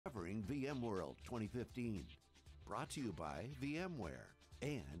VMworld 2015. Brought to you by VMware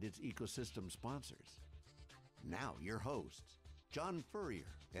and its ecosystem sponsors. Now your hosts, John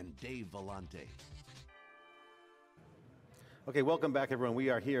Furrier and Dave Vellante. Okay, welcome back everyone.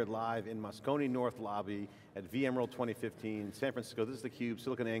 We are here live in Moscone North Lobby at VMworld 2015, San Francisco. This is theCUBE,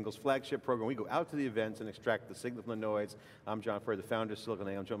 SiliconANGLE's flagship program. We go out to the events and extract the signal from the noise. I'm John Furrier, the founder of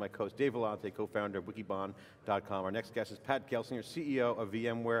SiliconANGLE. I'm joined by my co-host Dave Vellante, co-founder of Wikibon.com. Our next guest is Pat Gelsinger, CEO of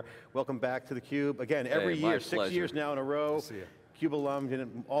VMware. Welcome back to theCUBE. Again, every year, 6 years now in a row. Good to see you. CUBE alum,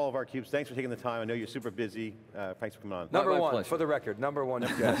 in all of our CUBEs. Thanks for taking the time. I know you're super busy. Thanks for coming on. Number one, for the record, number one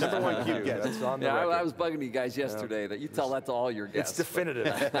guest. Number one CUBE guest. That's on the yeah, record. I was bugging you guys yesterday that you tell that to all your guests. It's definitive.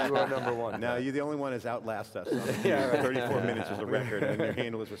 You are number one. No, you're the only one that's outlast us. Yeah, 34 minutes was the record, and your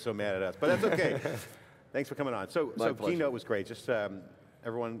handlers were so mad at us. But that's okay. Thanks for coming on. So Keynote was great. Just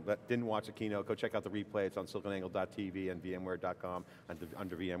everyone that didn't watch the Keynote, go check out the replay. It's on SiliconANGLE.tv and VMware.com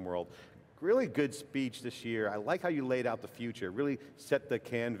under VMworld. Really good speech this year. I like how you laid out the future, really set the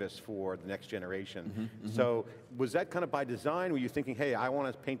canvas for the next generation. So was that kind of by design? Were you thinking, hey, I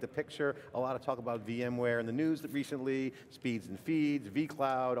want to paint the picture? A lot of talk about VMware in the news recently, speeds and feeds,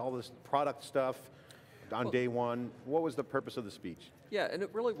 vCloud, all this product stuff on day one. What was the purpose of the speech? Yeah, and it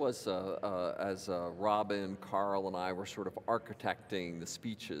really was as Robin, Carl, and I were sort of architecting the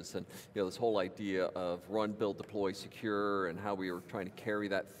speeches, and this whole idea of run, build, deploy, secure, and how we were trying to carry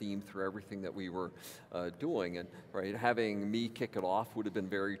that theme through everything that we were doing. And having me kick it off would have been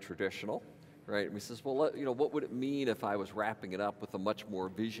very traditional. Right, and we says, well, what would it mean if I was wrapping it up with a much more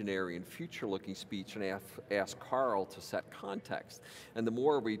visionary and future-looking speech and ask Carl to set context? And the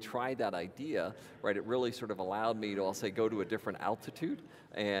more we tried that idea, right, it really sort of allowed me to, I'll say, go to a different altitude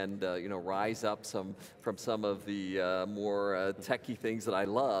and rise up from some of the more techie things that I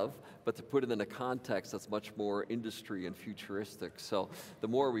love, but to put it in a context that's much more industry and futuristic. So the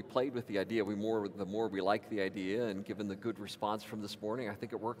more we played with the idea, the more we liked the idea, and given the good response from this morning, I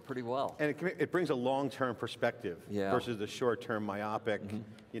think it worked pretty well. And it brings a long-term perspective versus the short-term myopic,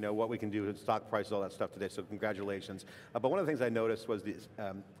 what we can do with stock prices, all that stuff today, so congratulations. But one of the things I noticed was the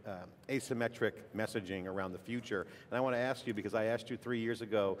asymmetric messaging around the future, and I want to ask you, because I asked you 3 years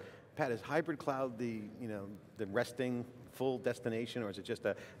ago, Pat, is hybrid cloud the resting full destination, or is it just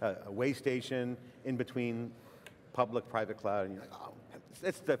a way station in between public, private cloud, and you're like, oh,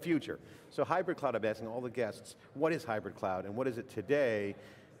 it's the future. So hybrid cloud, I'm asking all the guests, what is hybrid cloud, and what is it today?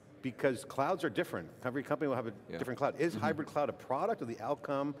 Because clouds are different. Every company will have a different cloud. Is hybrid cloud a product or the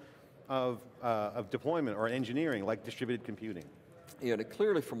outcome of deployment or engineering, like distributed computing? And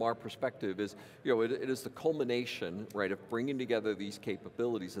clearly from our perspective is, it is the culmination, right, of bringing together these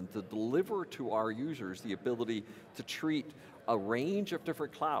capabilities and to deliver to our users the ability to treat a range of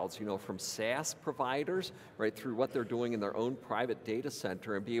different clouds, from SaaS providers, right, through what they're doing in their own private data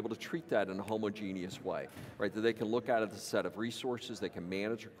center and be able to treat that in a homogeneous way, right, that they can look at it as a set of resources, they can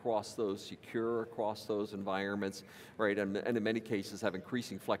manage across those, secure across those environments, right, and in many cases have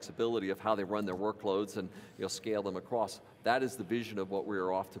increasing flexibility of how they run their workloads and scale them across. That is the vision of what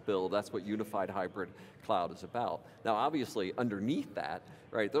we're off to build. That's what unified hybrid cloud is about. Now obviously underneath that,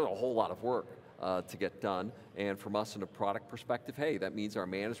 right, there's a whole lot of work to get done, and from us in a product perspective, hey, that means our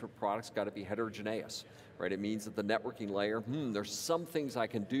management product's got to be heterogeneous, right? It means that the networking layer, there's some things I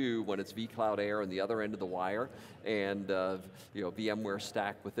can do when it's vCloud Air on the other end of the wire, and VMware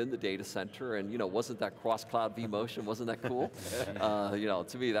stack within the data center, and wasn't that cross-cloud vMotion, wasn't that cool?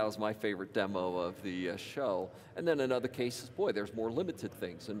 To me, that was my favorite demo of the show. And then in other cases, boy, there's more limited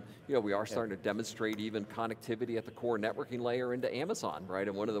things, and we are starting to demonstrate even connectivity at the core networking layer into Amazon, right?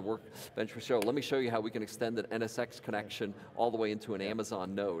 And one of the workbench show, let me show you how we can extend an NSX connection all the way into an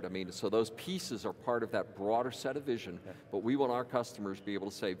Amazon node. I mean, so those pieces are part of that broader set of vision, but we want our customers to be able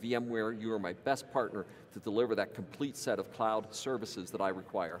to say, VMware, you are my best partner to deliver that complete set of cloud services that I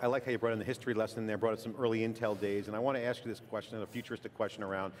require. I like how you brought in the history lesson there, brought in some early Intel days, and I want to ask you this question, a futuristic question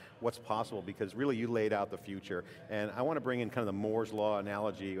around what's possible, because really you laid out the future, and I want to bring in kind of the Moore's Law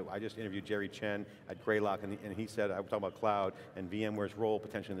analogy. I just interviewed Jerry Chen at Greylock, and he said, I was talking about cloud and VMware's role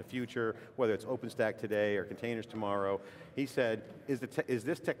potentially in the future, whether it's OpenStack today or containers tomorrow. He said, is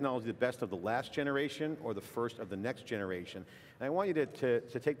this technology the best of the last generation or the first of the next generation? And I want you to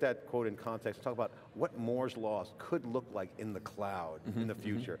take that quote in context and talk about what Moore's laws could look like in the cloud in the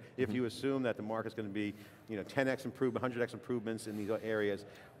future. If you assume that the market's going to be 10x improvement, 100x improvements in these areas,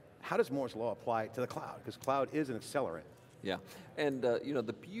 how does Moore's law apply to the cloud? Because cloud is an accelerant. Yeah, and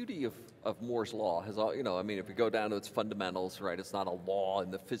the beauty of Moore's law has, I mean, if we go down to its fundamentals, right, it's not a law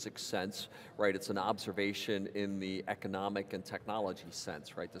in the physics sense, right, it's an observation in the economic and technology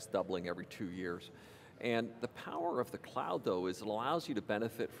sense, right, this doubling every 2 years. And the power of the cloud, though, is it allows you to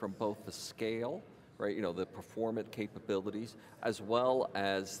benefit from both the scale, right, the performant capabilities, as well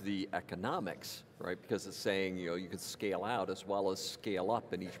as the economics, right, because it's saying, you can scale out as well as scale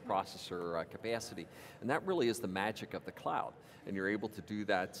up in each processor capacity. And that really is the magic of the cloud. And you're able to do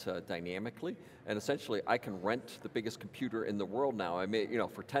that dynamically, and essentially I can rent the biggest computer in the world now. I may,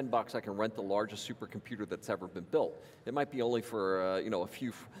 for $10 I can rent the largest supercomputer that's ever been built. It might be only for a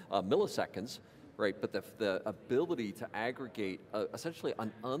few milliseconds, right, but the ability to aggregate essentially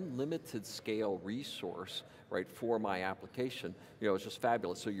an unlimited scale resource, right, for my application, is just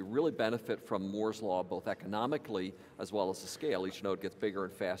fabulous. So you really benefit from Moore's Law both economically as well as the scale. Each node gets bigger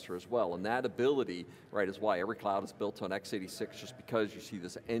and faster as well. And that ability, right, is why every cloud is built on x86, just because you see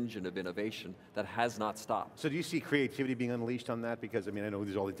this engine of innovation that has not stopped. So do you see creativity being unleashed on that? Because I know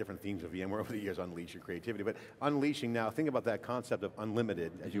there's all these different themes of VMware over the years, unleash your creativity, but unleashing now, think about that concept of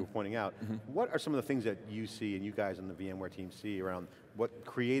unlimited, as you were pointing out. What are some of the things that you see and you guys on the VMware team see around what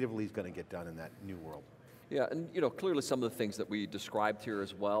creatively is going to get done in that new world? Yeah, and clearly some of the things that we described here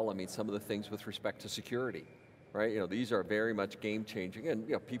as well, some of the things with respect to security, right? These are very much game changing,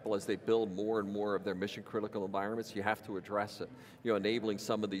 and people as they build more and more of their mission critical environments, you have to address it. Enabling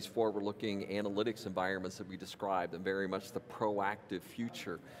some of these forward looking analytics environments that we described, and very much the proactive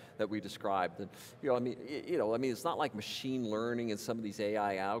future that we described. And it's not like machine learning and some of these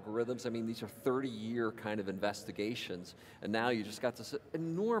AI algorithms. These are 30-year kind of investigations, and now you just got this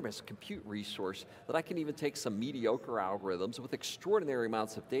enormous compute resource that I can even take some mediocre algorithms with extraordinary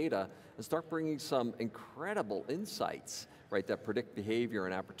amounts of data and start bringing some incredible insights, right, that predict behavior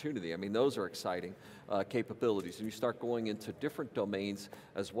and opportunity. Those are exciting capabilities, and you start going into different domains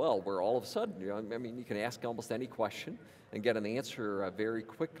as well, where all of a sudden, you can ask almost any question and get an answer very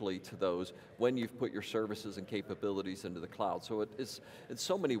quickly to those when you've put your services and capabilities into the cloud. So it is, in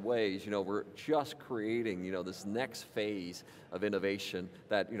so many ways, we're just creating, this next phase of innovation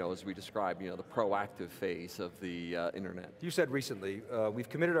that, as we described, the proactive phase of the internet. You said recently, we've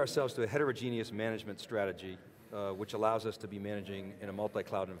committed ourselves to a heterogeneous management strategy, which allows us to be managing in a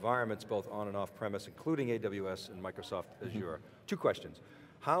multi-cloud environments, both on and off premise, including AWS and Microsoft Azure. Two questions.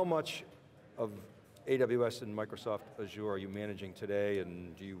 How much of AWS and Microsoft Azure are you managing today,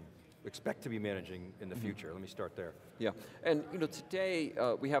 and do you expect to be managing in the future? Let me start there. Yeah, and today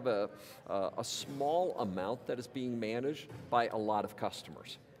we have a small amount that is being managed by a lot of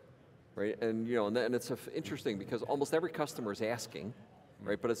customers, right? And and it's interesting because almost every customer is asking,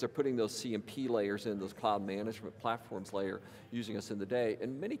 right? But as they're putting those CMP layers in, those cloud management platforms layer, using us in the day,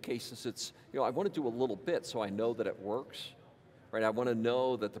 in many cases it's, I want to do a little bit so I know that it works, right? I want to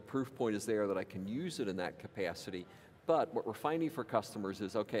know that the proof point is there, that I can use it in that capacity. But what we're finding for customers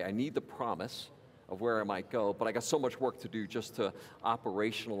is, okay, I need the promise of where I might go, but I got so much work to do just to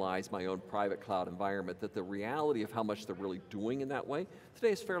operationalize my own private cloud environment that the reality of how much they're really doing in that way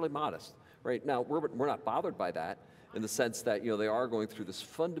today is fairly modest, right? Now, we're not bothered by that, in the sense that they are going through this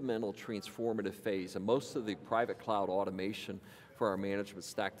fundamental transformative phase, and most of the private cloud automation for our management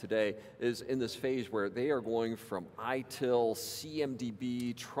stack today is in this phase where they are going from ITIL,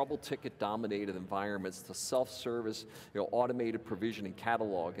 CMDB, trouble ticket dominated environments to self-service, automated provisioning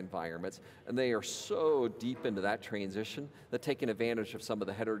catalog environments, and they are so deep into that transition that taking advantage of some of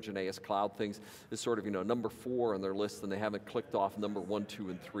the heterogeneous cloud things is sort of number 4 on their list, and they haven't clicked off number 1, 2,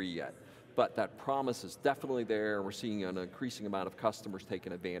 and 3 yet. But that promise is definitely there. We're seeing an increasing amount of customers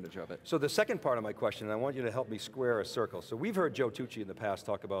taking advantage of it. So the second part of my question, and I want you to help me square a circle. So we've heard Joe Tucci in the past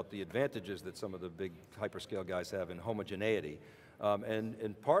talk about the advantages that some of the big hyperscale guys have in homogeneity.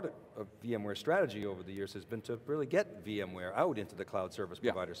 And part of VMware's strategy over the years has been to really get VMware out into the cloud service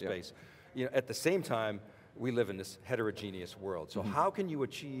provider space. At the same time, we live in this heterogeneous world. So how can you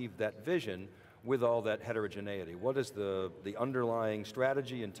achieve that vision with all that heterogeneity? What is the underlying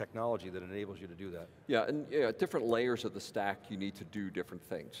strategy and technology that enables you to do that? Yeah, and at different layers of the stack, you need to do different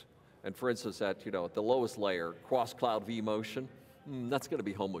things. And for instance, at the lowest layer, cross-cloud vMotion, that's going to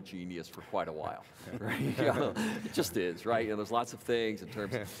be homogeneous for quite a while, right? It just is, right? There's lots of things in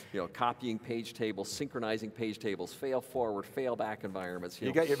terms of copying page tables, synchronizing page tables, fail forward, fail back environments.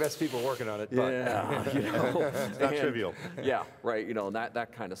 You got your best people working on it, but it's not trivial. Yeah, right. And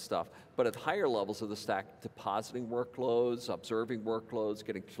that kind of stuff. But at higher levels of the stack, depositing workloads, observing workloads,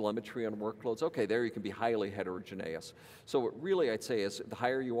 getting telemetry on workloads. Okay, there you can be highly heterogeneous. So what really I'd say is the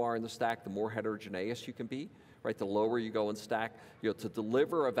higher you are in the stack, the more heterogeneous you can be. right? The lower you go in stack, to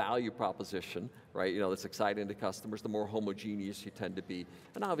deliver a value proposition, right? That's exciting to customers, the more homogeneous you tend to be.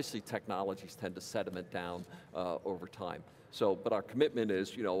 And obviously technologies tend to sediment down over time. So, but our commitment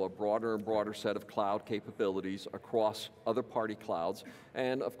is, a broader and broader set of cloud capabilities across other party clouds.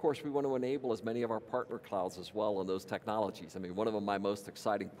 And of course, we want to enable as many of our partner clouds as well in those technologies. I mean, one of my most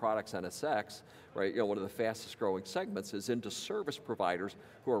exciting products, NSX, right, one of the fastest growing segments is into service providers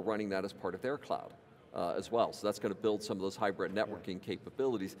who are running that as part of their cloud. As well. So that's going to build some of those hybrid networking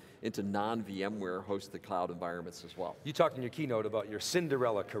capabilities into non-VMware hosted cloud environments as well. You talked in your keynote about your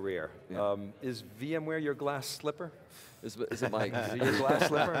Cinderella career. Yeah. Is VMware your glass slipper? Is it my your glass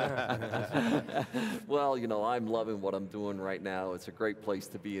slipper? Well, I'm loving what I'm doing right now. It's a great place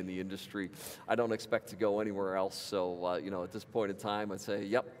to be in the industry. I don't expect to go anywhere else, so at this point in time, I'd say,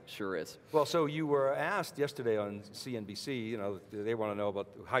 yep, sure is. Well, so you were asked yesterday on CNBC, they want to know about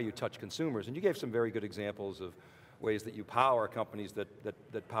how you touch consumers, and you gave some very good examples of ways that you power companies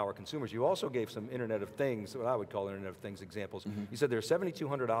that power consumers. You also gave some Internet of Things, what I would call Internet of Things examples. Mm-hmm. You said there are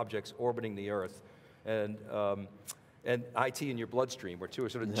 7,200 objects orbiting the Earth, and IT in your bloodstream were two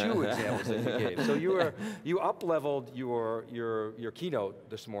examples that you gave. So you up-leveled your keynote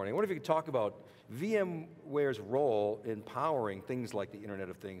this morning. I wonder if you could talk about VMware's role in powering things like the Internet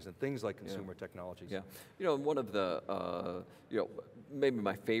of Things and things like consumer technologies. Yeah, one of the, maybe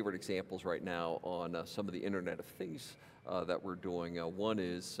my favorite examples right now on some of the Internet of Things that we're doing. One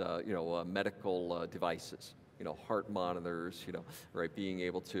is, medical devices. Heart monitors, right, being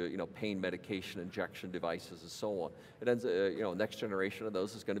able to, pain medication injection devices and so on. It ends, next generation of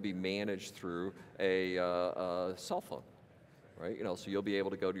those is going to be managed through a cell phone, right? So you'll be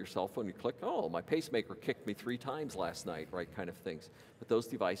able to go to your cell phone, you click, oh, my pacemaker kicked me 3 times last night, right, kind of things. But those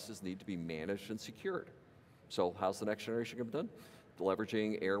devices need to be managed and secured. So how's the next generation going to be done?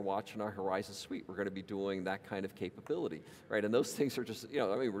 Leveraging AirWatch in our Horizon suite. We're going to be doing that kind of capability, right? And those things are just,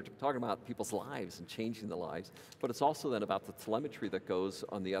 we're talking about people's lives and changing the lives, but it's also then about the telemetry that goes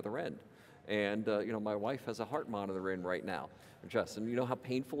on the other end. And my wife has a heart monitor in right now. And you know how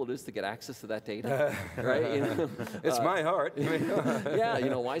painful it is to get access to that data, right? It's my heart. Yeah,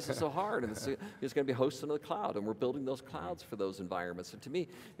 why is it so hard? And it's going to be hosted in the cloud, and we're building those clouds for those environments. And to me,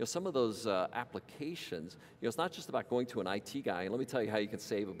 some of those applications, it's not just about going to an IT guy, and let me tell you how you can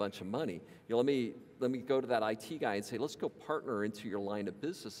save a bunch of money. Let me go to that IT guy and say, let's go partner into your line of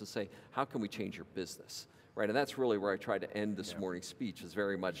business and say, how can we change your business? Right, and that's really where I tried to end this morning's speech, is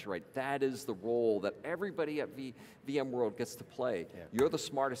very much, right, that is the role that everybody at VMworld gets to play. Yeah. You're the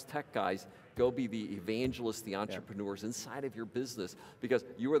smartest tech guys, go be the evangelists, the entrepreneurs inside of your business, because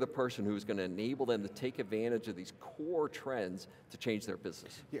you are the person who's going to enable them to take advantage of these core trends to change their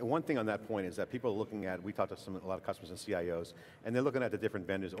business. Yeah, one thing on that point is that people are looking at, we talked to a lot of customers and CIOs, and they're looking at the different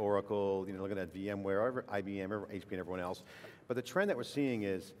vendors, Oracle, looking at VMware, IBM, HP, and everyone else. But the trend that we're seeing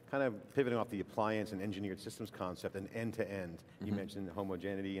is kind of pivoting off the appliance and engineered systems concept and end-to-end. Mm-hmm. You mentioned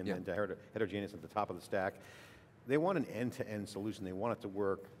homogeneity and then heterogeneous at the top of the stack. They want an end-to-end solution. They want it to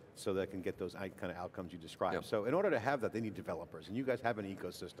work so they can get those kind of outcomes you described. Yep. So in order to have that, they need developers, and you guys have an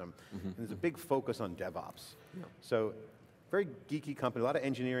ecosystem, and there's a big focus on DevOps. Yep. So very geeky company, a lot of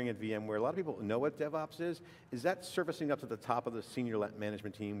engineering at VMware. A lot of people know what DevOps is. Is that surfacing up to the top of the senior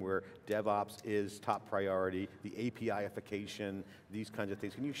management team where DevOps is top priority, the API-ification, these kinds of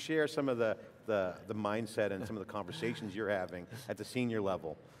things? Can you share some of the mindset and some of the conversations you're having at the senior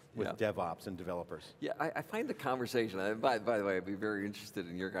level with DevOps and developers? Yeah, I find the conversation, by the way, I'd be very interested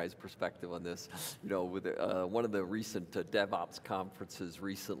in your guys' perspective on this. With one of the recent DevOps conferences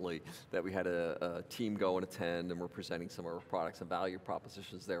recently that we had a team go and attend, and we're presenting some of our products and value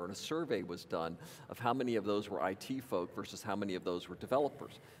propositions there, and a survey was done of how many of those were IT folk versus how many of those were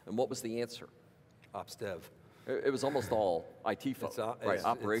developers. And what was the answer? Ops dev. It was almost all IT folks, right?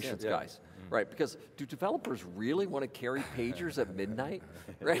 Operations guys, right? Because do developers really want to carry pagers at midnight,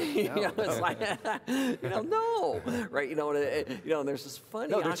 right? No. It's like, no, right? And there's this funny.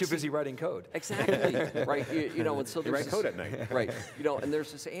 No, they're too busy writing code. Exactly, right? And so they write code at night, right? And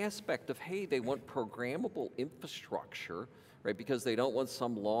there's this aspect of, hey, they want programmable infrastructure. Right, because they don't want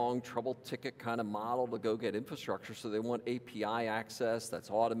some long trouble ticket kind of model to go get infrastructure, so they want API access that's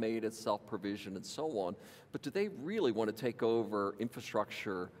automated, self-provisioned, and so on. But do they really want to take over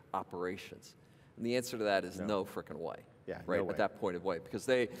infrastructure operations? And the answer to that is no frickin' way. Yeah, right, no way. At that point of way, because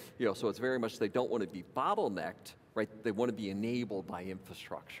they, so it's very much they don't want to be bottlenecked, right? They want to be enabled by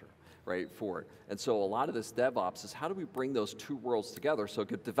infrastructure. Right, for it. And so a lot of this DevOps is how do we bring those two worlds together so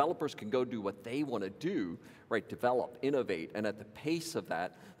developers can go do what they want to do, right, develop, innovate, and at the pace of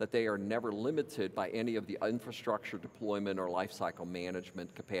that they are never limited by any of the infrastructure deployment or lifecycle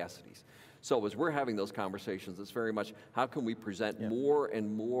management capacities. So as we're having those conversations, it's very much, how can we present more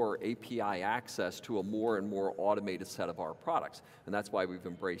and more API access to a more and more automated set of our products? And that's why we've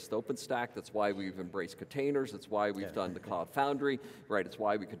embraced OpenStack, that's why we've embraced containers, that's why we've done the Cloud Foundry, right? It's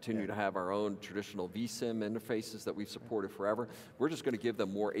why we continue to have our own traditional vSIM interfaces that we've supported forever. We're just going to give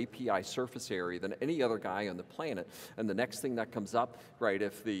them more API surface area than any other guy on the planet. And the next thing that comes up, right,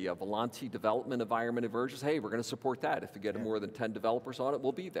 if the Vellante development environment emerges, hey, we're going to support that. If we get more than 10 developers on it,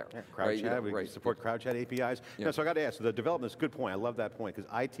 we'll be there. CrowdChat, we support CrowdChat APIs. No, so I got to ask, so the development is a good point. I love that point,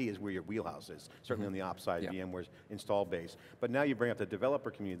 because IT is where your wheelhouse is, certainly on the ops side, VMware's install base. But now you bring up the developer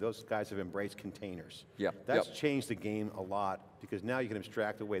community, those guys have embraced containers. That's changed the game a lot, because now you can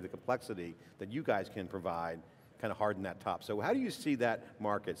abstract away the complexity that you guys can provide, kind of harden that top. So how do you see that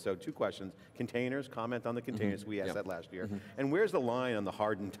market? So 2 questions, containers, comment on the containers, we asked that last year. And where's the line on the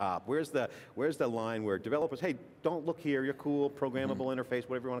hardened top? Where's the line where developers, hey, don't look here, you're cool, programmable interface,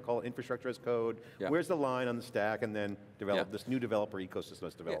 whatever you want to call it, infrastructure as code. Where's the line on the stack, and then develop this new developer ecosystem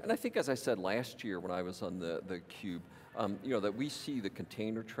that's developed? And I think, as I said last year when I was on the CUBE, you know, that we see the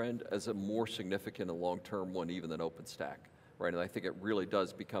container trend as a more significant and long-term one even than OpenStack. Right, and I think it really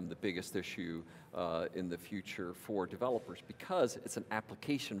does become the biggest issue in the future for developers, because it's an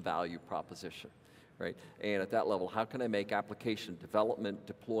application value proposition, right? And at that level, how can I make application development,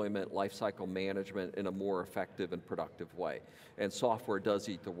 deployment, lifecycle management in a more effective and productive way? And software does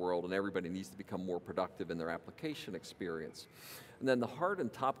eat the world, and everybody needs to become more productive in their application experience. And then the hard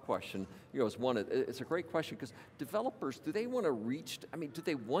and top question, you know, is one, it's a great question, because developers, do they want to reach, I mean, do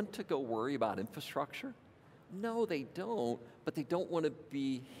they want to go worry about infrastructure? No, they don't, but they don't want to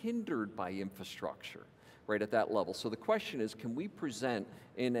be hindered by infrastructure, right, at that level. So the question is, can we present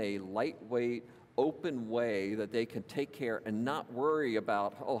in a lightweight, open way that they can take care and not worry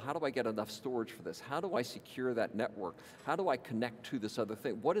about, oh, how do I get enough storage for this? How do I secure that network? How do I connect to this other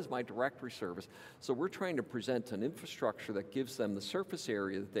thing? What is my directory service? So we're trying to present an infrastructure that gives them the surface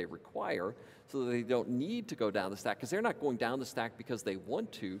area that they require, so that they don't need to go down the stack, because they're not going down the stack because they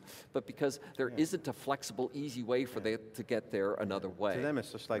want to, but because there isn't a flexible, easy way for them to get there another way. To them,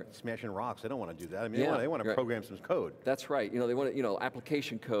 it's just like smashing rocks. They don't want to do that. I mean, they want to program some code. That's right. You know, they want to, you know,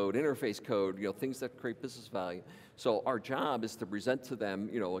 application code, interface code, you know, things that create business value. So our job is to present to them,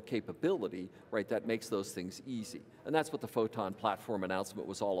 you know, a capability, right, that makes those things easy. And that's what the Photon platform announcement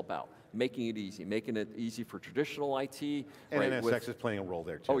was all about. Making it easy for traditional IT. And right, NSX is playing a role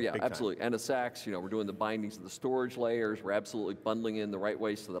there too. Oh yeah, absolutely. NSX, you know, we're doing the bindings of the storage layers, we're absolutely bundling in the right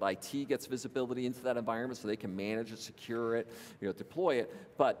way so that IT gets visibility into that environment so they can manage it, secure it, you know, deploy it,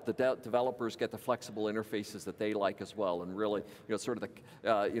 but the developers get the flexible interfaces that they like as well, and really, you know, sort of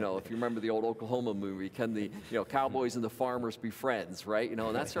the, you know, if you remember the old Oklahoma movie, can the, you know, cowboys and the farmers be friends, right? You know,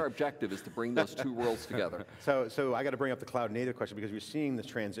 and that's our objective, is to bring those 2 worlds together. So I got to bring up the cloud native question, because we're seeing this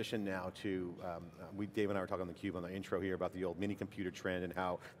transition now to, Dave and I were talking on theCUBE on the intro here about the old mini computer trend and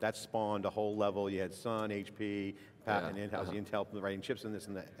how that spawned a whole level. You had Sun, HP, Pat, and in-house, Intel writing chips in this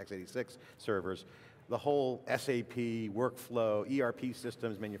in the x86 servers. The whole SAP, workflow, ERP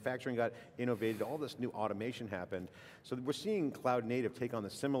systems, manufacturing got innovated, all this new automation happened. So we're seeing cloud native take on a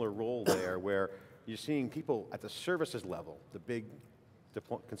similar role there, where you're seeing people at the services level, the big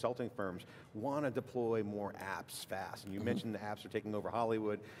consulting firms, want to deploy more apps fast. And you mentioned the apps are taking over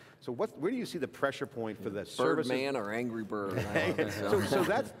Hollywood. So where do you see the pressure point for the services? Birdman or Angry Bird? So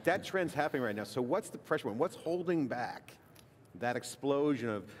that trend's happening right now. So what's the pressure point? What's holding back that explosion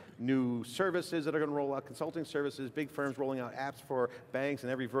of new services that are going to roll out, consulting services, big firms rolling out apps for banks,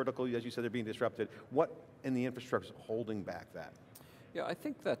 and every vertical, as you said, they're being disrupted. What in the infrastructure is holding back that? Yeah, I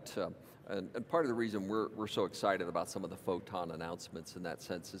think that, and part of the reason we're so excited about some of the Photon announcements in that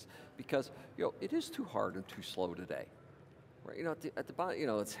sense is because, you know, it is too hard and too slow today. Right, you know, at the bottom, you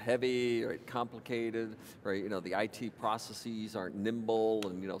know, it's heavy, right, complicated, right, you know, the IT processes aren't nimble,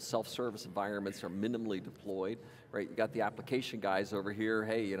 and, you know, self-service environments are minimally deployed, right? You got the application guys over here,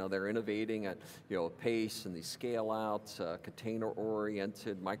 hey, you know, they're innovating at, you know, a pace, and these scale out,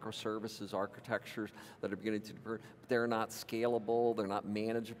 container-oriented microservices architectures that are beginning to, but they're not scalable, they're not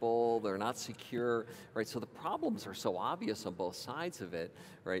manageable, they're not secure, right? So the problems are so obvious on both sides of it,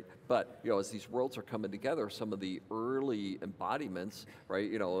 right? But, you know, as these worlds are coming together, some of the early embodiments, right,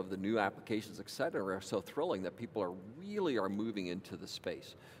 you know, of the new applications, et cetera, are so thrilling that people really are moving into the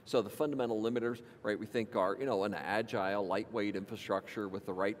space. So the fundamental limiters, right, we think are, you know, an agile, lightweight infrastructure with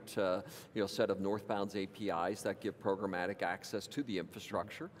the right, you know, set of northbound APIs that give programmatic access to the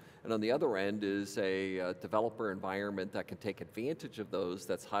infrastructure. And on the other end is a developer environment that can take advantage of those,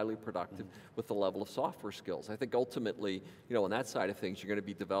 that's highly productive with the level of software skills. I think ultimately, you know, on that side of things, you're going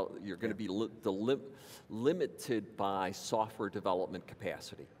to be limited by software development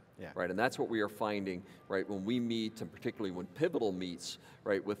capacity. right? And that's what we are finding, right, when we meet, and particularly when Pivotal meets,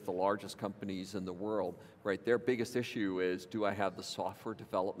 right, with the largest companies in the world, right, their biggest issue is, do I have the software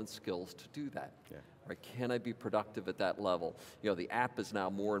development skills to do that? Yeah. Right, can I be productive at that level? You know, the app is now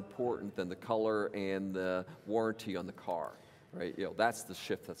more important than the color and the warranty on the car, right? You know, that's the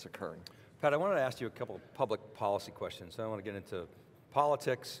shift that's occurring. Pat, I wanted to ask you a couple of public policy questions. I don't want to get into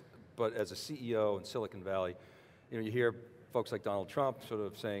politics, but as a CEO in Silicon Valley, you know, you hear folks like Donald Trump sort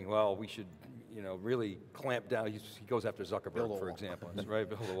of saying, well, we should, you know, really clamp down. He goes after Zuckerberg, for example, right?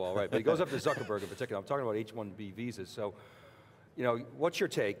 Build a wall, right? But he goes after Zuckerberg in particular. I'm talking about H-1B visas. So, you know, what's your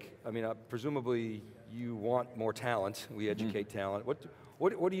take? I mean, presumably you want more talent. We educate talent.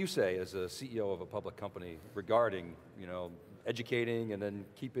 What do you say as a CEO of a public company regarding, you know, educating and then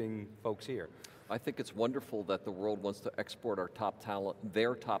keeping folks here? I think it's wonderful that the world wants to export our top talent,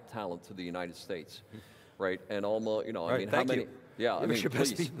 their top talent, to the United States, right? And almost, you know, I mean, how many? Yeah, I mean, your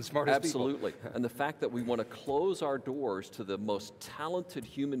best people, the smartest absolutely. And the fact that we want to close our doors to the most talented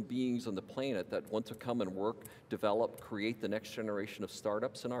human beings on the planet that want to come and work, develop, create the next generation of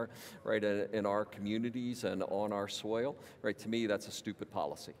startups in our, right, in our communities and on our soil, right? To me, that's a stupid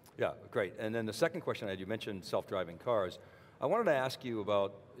policy. Yeah, great. And then the second question I had, you mentioned self-driving cars. I wanted to ask you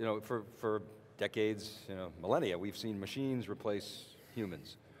about, you know, for decades, you know, millennia, we've seen machines replace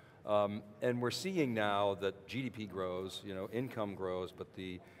humans. And we're seeing now that GDP grows, you know, income grows, but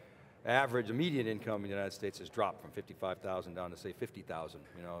the average, the median income in the United States has dropped from 55,000 down to say 50,000,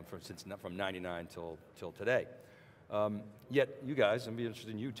 you know, from 99 till today. Yet you guys, I'm interested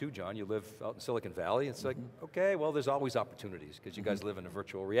in you too, John, you live out in Silicon Valley. It's like, okay, well there's always opportunities because you guys live in a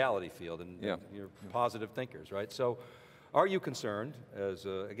virtual reality field and you're positive thinkers, right? So are you concerned as,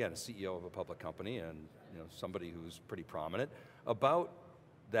 again, a CEO of a public company and, you know, somebody who's pretty prominent about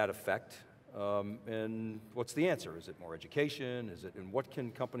that effect, and what's the answer? Is it more education? Is it, and what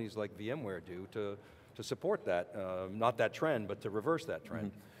can companies like VMware do to support that, not that trend, but to reverse that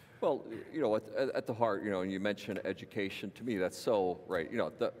trend? Well, you know, at the heart, you know, and you mentioned education, to me that's so, right, you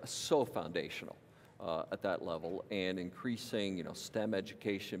know, so foundational. At that level, and increasing, you know, STEM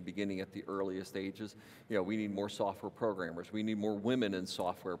education beginning at the earliest ages. You know, we need more software programmers. We need more women in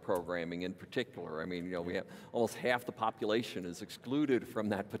software programming in particular. I mean, you know, we have almost half the population is excluded from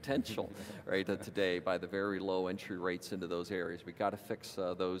that potential, right, today by the very low entry rates into those areas. We got to fix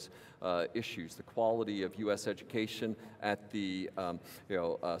those issues. The quality of U.S. education at the, you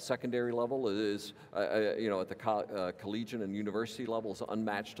know, secondary level is, you know, at the collegiate and university level is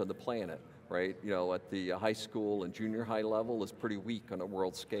unmatched on the planet. Right, you know, at the high school and junior high level is pretty weak on a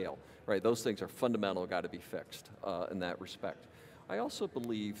world scale, right? Those things are fundamental, got to be fixed in that respect. I also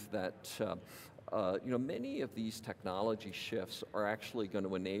believe that, you know, many of these technology shifts are actually going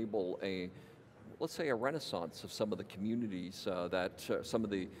to enable let's say a renaissance of some of the communities some of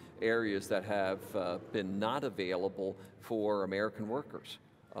the areas that have been not available for American workers.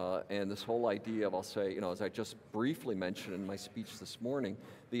 And this whole idea of, I'll say, you know, as I just briefly mentioned in my speech this morning,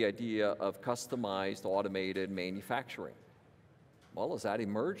 the idea of customized automated manufacturing. Well, as that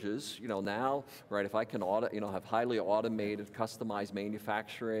emerges, you know, now, right, if I can have highly automated, customized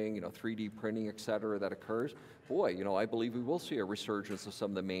manufacturing, you know, 3D printing, et cetera, that occurs, boy, you know, I believe we will see a resurgence of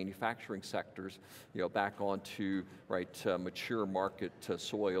some of the manufacturing sectors, you know, back onto, right, mature market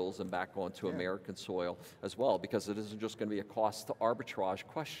soils and back onto American soil as well, because it isn't just going to be a cost arbitrage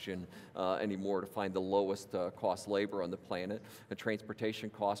question anymore to find the lowest cost labor on the planet, and transportation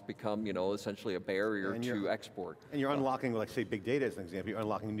costs become, you know, essentially a barrier to export. And you're unlocking, like say, big data as an example, you're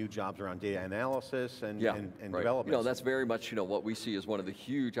unlocking new jobs around data analysis and development. You know, that's very much, you know, what we see as one of the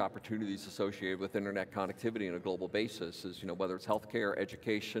huge opportunities associated with internet connectivity on a global basis is, you know, whether it's healthcare,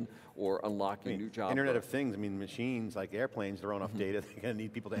 education, or unlocking new jobs. Internet of Things, I mean, machines like airplanes, they're on enough data, they're going to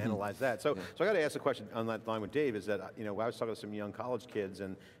need people to analyze that. So I got to ask a question on that line with Dave, is that, you know, I was talking to some young college kids,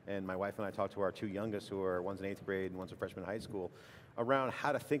 and my wife and I talked to our two youngest, who are, one's in 8th grade and one's a freshman in high school, around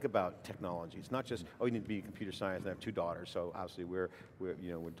how to think about technology. It's not just, oh, you need to be computer science, and I have 2 daughters, so obviously we're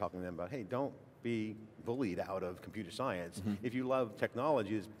talking to them about, hey, don't be bullied out of computer science. If you love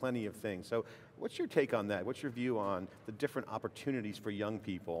technology, there's plenty of things. So what's your take on that? What's your view on the different opportunities for young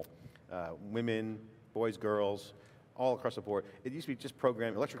people, women, boys, girls, all across the board? It used to be just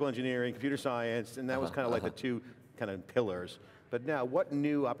programming, electrical engineering, computer science, and that was kind of like the 2 kind of pillars. But now, what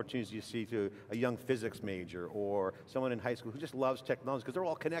new opportunities do you see to a young physics major or someone in high school who just loves technology? Because they're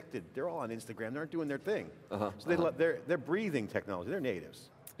all connected, they're all on Instagram, they're doing their thing. So they're breathing technology, they're natives.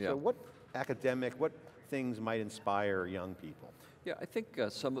 So what academic, what things might inspire young people? Yeah, I think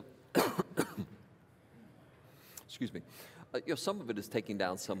some of, excuse me, you know, some of it is taking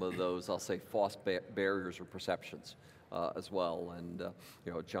down some of those, I'll say, false barriers or perceptions. as well. And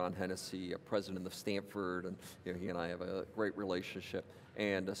John Hennessy, president of Stanford, and he and I have a great relationship.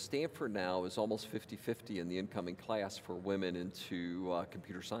 And Stanford now is almost 50-50 in the incoming class for women into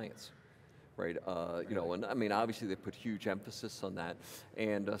computer science. Right, and I mean, obviously they put huge emphasis on that,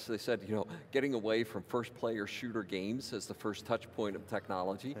 and so they said, getting away from first-player shooter games as the first touch point of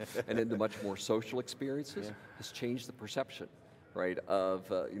technology, and into much more social experiences, has changed the perception, right,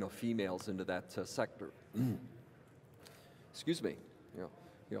 of females into that sector. Excuse me,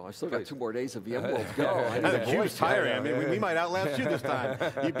 I still got 2 more days of VMworld to go. The CUBE's tiring. I mean, we might outlast you this time.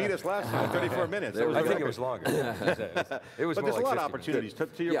 You beat us last time, 34 minutes. I think it was longer. It was but there's like a lot of opportunities.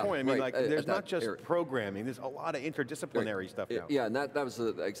 To your point, I mean, right. there's not just programming. There's a lot of interdisciplinary stuff now. Yeah, and that was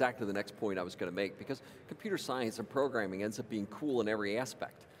exactly the next point I was going to make, because computer science and programming ends up being cool in every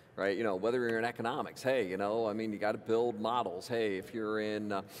aspect. Right, whether you're in economics, hey, I mean, you got to build models. Hey, if you're in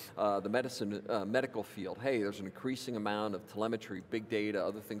the medical field, hey, there's an increasing amount of telemetry, big data,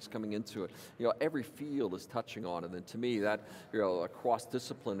 other things coming into it. Every field is touching on it, and to me, that a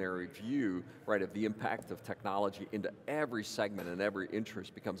cross-disciplinary view, right, of the impact of technology into every segment and every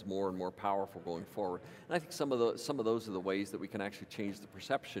interest becomes more and more powerful going forward. And I think some of those are the ways that we can actually change the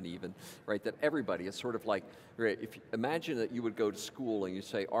perception, even, right, that everybody is sort of like, right, if you imagine that you would go to school and you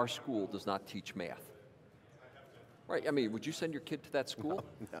say, our school does not teach math. Right, I mean, would you send your kid to that school?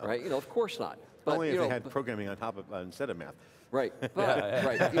 No. Right, of course not. But, only if they had programming on top of, instead of math. Right, but,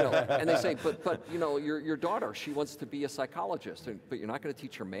 right, and they say, but your daughter, she wants to be a psychologist, but you're not going to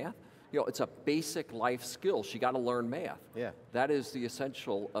teach her math? It's a basic life skill. She got to learn math. Yeah. That is the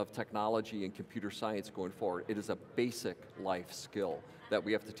essential of technology and computer science going forward. It is a basic life skill that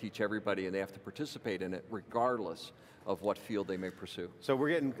we have to teach everybody, and they have to participate in it regardless of what field they may pursue. So we're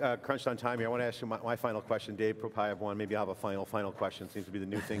getting crunched on time here. I want to ask you my final question. Dave probably have one. Maybe I'll have a final question. Seems to be the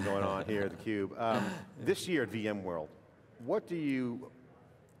new thing going on here at theCUBE. This year at VMworld, what do you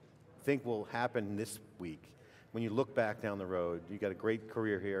think will happen this week? When you look back down the road, you got a great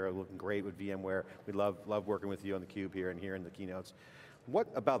career here, looking great with VMware. We love working with you on theCUBE here and here in the keynotes. What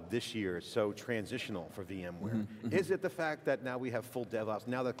about this year is so transitional for VMware? Is it the fact that now we have full DevOps,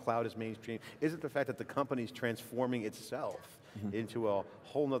 now the cloud is mainstream? Is it the fact that the company's transforming itself into a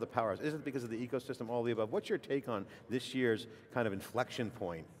whole nother powerhouse? Is it because of the ecosystem, all the above? What's your take on this year's kind of inflection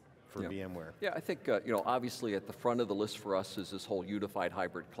point for VMware? Yeah, I think, obviously at the front of the list for us is this whole unified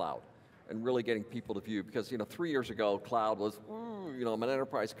hybrid cloud, and really getting people to view, because 3 years ago, cloud was, I'm an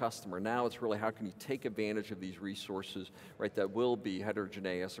enterprise customer. Now it's really how can you take advantage of these resources, right, that will be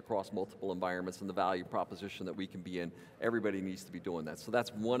heterogeneous across multiple environments, and the value proposition that we can be in. Everybody needs to be doing that. So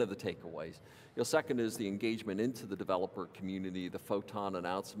that's one of the takeaways. Second is the engagement into the developer community. The Photon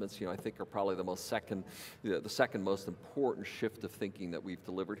announcements, I think are probably the second most important shift of thinking that we've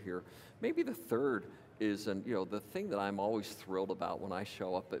delivered here. Maybe the third is, and the thing that I'm always thrilled about when I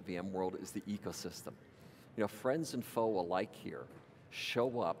show up at VMworld is the ecosystem. Friends and foe alike here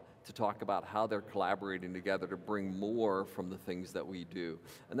show up to talk about how they're collaborating together to bring more from the things that we do.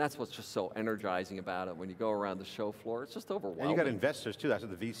 And that's what's just so energizing about it. When you go around the show floor, it's just overwhelming. And you got investors too, that's the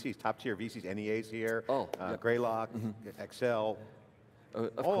VCs, top tier VCs, NEA's here, Greylock, Excel.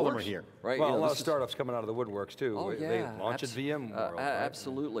 All of them are here. Right? Well, a lot of startups coming out of the woodworks too. Oh, yeah. They launch at VMworld. Right?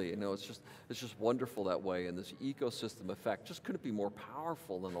 Absolutely, it's just wonderful that way, and this ecosystem effect just couldn't be more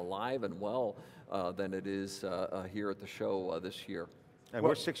powerful and alive and well than it is here at the show this year. And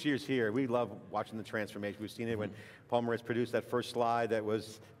we're 6 years here. We love watching the transformation. We've seen it when Paul Moritz produced that first slide that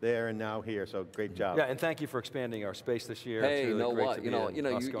was there and now here, so great job. Yeah, and thank you for expanding our space this year. Hey, it's really you know great what? To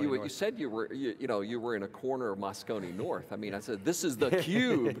be you said you were in a corner of Moscone North. I mean, I said this is the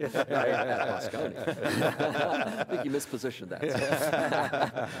CUBE at Moscone. I think you mispositioned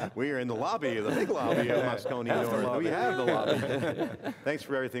that. We are in the lobby, the big lobby of Moscone North. We have the lobby. Thanks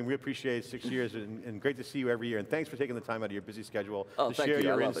for everything. We appreciate 6 years, and great to see you every year. And thanks for taking the time out of your busy schedule to share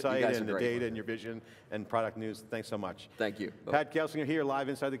your insight and the data and your vision and product news. Thanks so much. Thank you. Pat Gelsinger here, live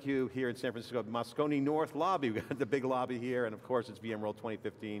inside theCUBE here in San Francisco, Moscone North lobby. We've got the big lobby here, and of course it's VMworld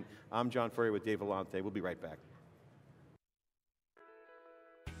 2015. I'm John Furrier with Dave Vellante. We'll be right back.